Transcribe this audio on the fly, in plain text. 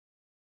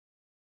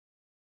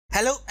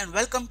Hello and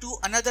welcome to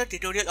another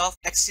tutorial of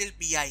Excel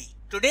BI.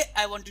 Today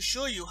I want to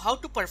show you how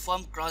to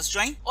perform cross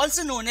join,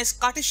 also known as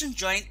Cartesian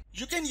join.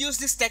 You can use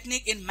this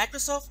technique in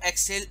Microsoft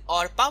Excel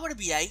or Power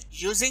BI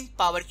using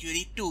Power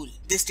Query tool.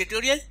 This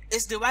tutorial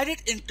is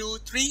divided into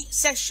 3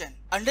 sessions: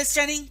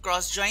 understanding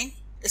cross join,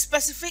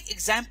 specific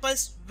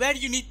examples where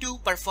you need to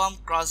perform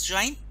cross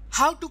join,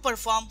 how to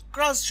perform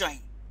cross join.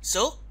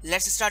 So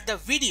let's start the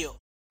video.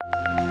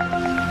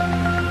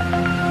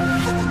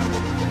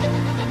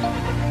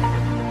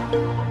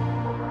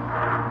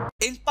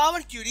 In Power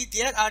Query,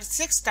 there are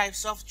 6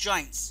 types of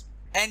joins,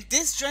 and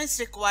these joins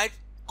require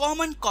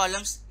common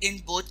columns in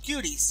both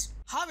queries.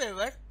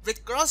 However,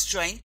 with cross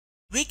join,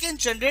 we can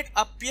generate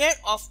a pair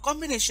of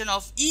combination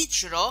of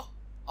each row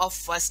of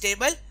first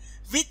table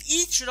with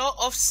each row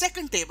of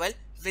second table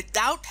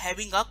without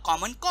having a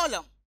common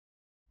column.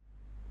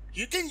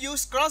 You can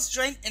use cross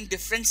join in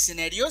different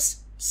scenarios,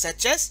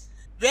 such as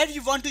where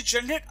you want to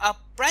generate a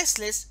price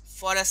list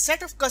for a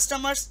set of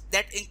customers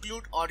that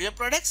include audio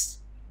products,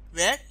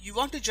 where you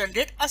want to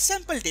generate a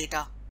sample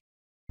data.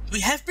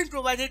 We have been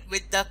provided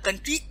with the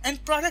country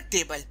and product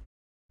table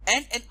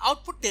and an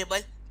output table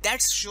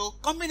that show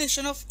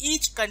combination of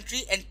each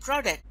country and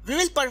product. We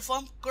will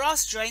perform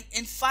cross join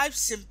in 5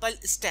 simple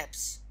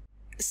steps.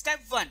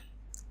 Step 1.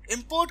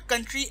 Import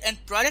country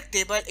and product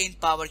table in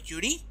Power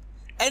Query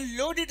and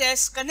load it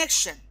as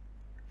connection.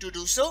 To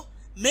do so,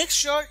 make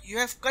sure you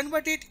have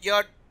converted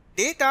your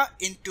data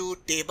into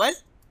table.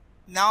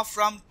 Now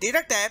from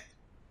Data tab,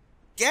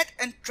 Get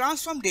and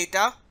Transform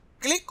Data,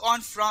 click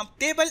on From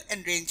Table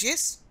and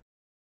Ranges.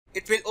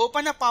 It will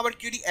open a Power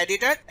Query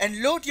editor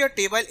and load your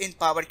table in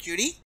Power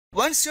Query.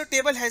 Once your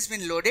table has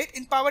been loaded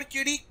in Power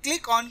Query,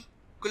 click on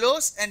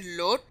Close and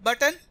Load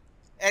button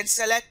and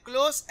select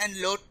Close and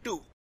Load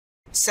to.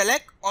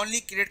 Select only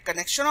Create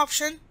Connection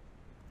option.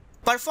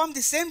 Perform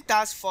the same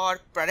task for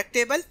product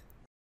table.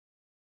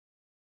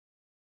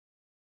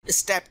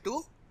 Step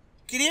 2.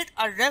 Create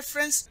a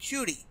reference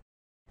query.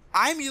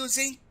 I am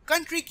using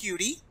country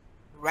query.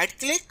 Right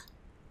click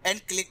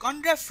and click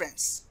on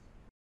reference.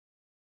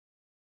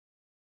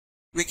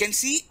 We can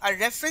see a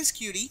reference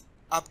query.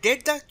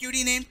 Update the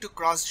query name to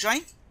cross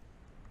join.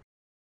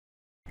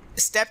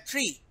 Step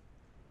 3.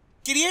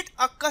 Create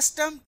a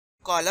custom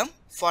column.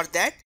 For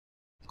that,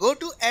 go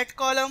to Add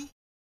Column,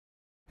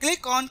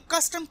 click on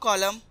Custom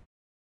Column,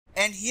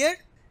 and here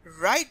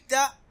write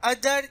the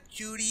other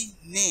query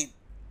name.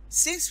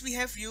 Since we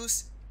have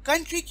used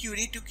country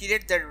query to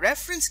create the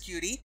reference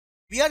query,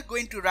 we are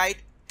going to write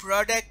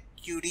product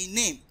query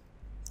name.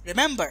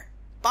 Remember,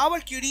 Power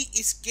Query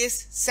is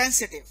case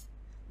sensitive.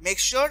 Make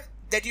sure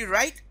that you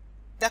write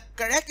the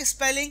correct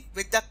spelling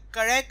with the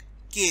correct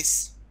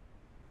case.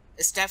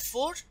 Step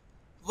 4.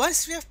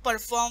 Once we have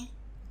performed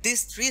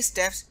these 3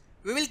 steps,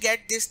 we will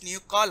get this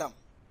new column.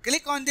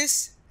 Click on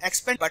this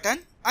Expand button,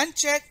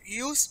 uncheck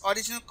Use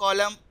Original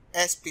Column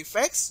as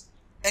prefix,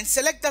 and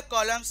select the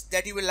columns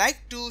that you would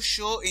like to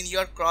show in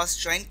your cross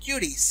join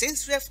query.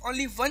 Since we have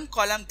only one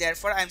column,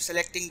 therefore I am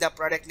selecting the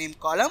product name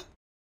column.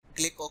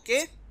 Click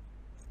OK,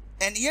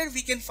 and here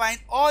we can find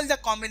all the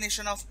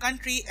combination of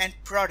country and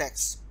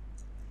products.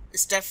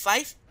 Step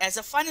 5. As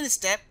a final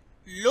step,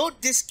 load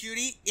this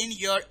query in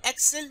your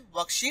Excel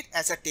worksheet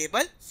as a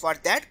table. For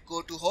that,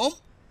 go to Home,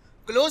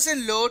 Close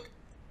and Load,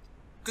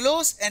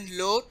 Close and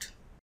Load,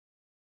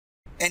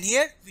 and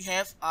here we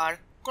have our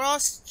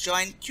cross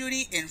join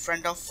query in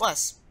front of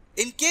us.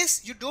 In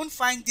case you don't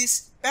find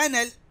this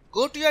panel,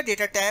 go to your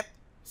Data tab.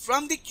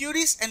 From the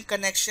Queries and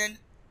Connection,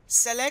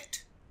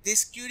 select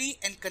this Query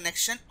and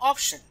Connection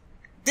option.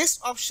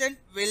 This option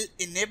will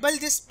enable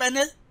this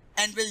panel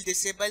and will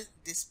disable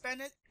this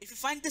panel. If you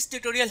find this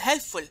tutorial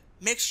helpful,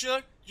 make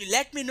sure you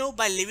let me know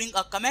by leaving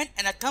a comment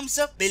and a thumbs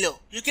up below.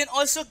 You can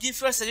also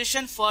give your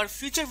suggestion for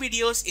future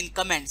videos in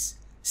comments.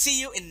 See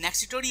you in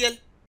next tutorial.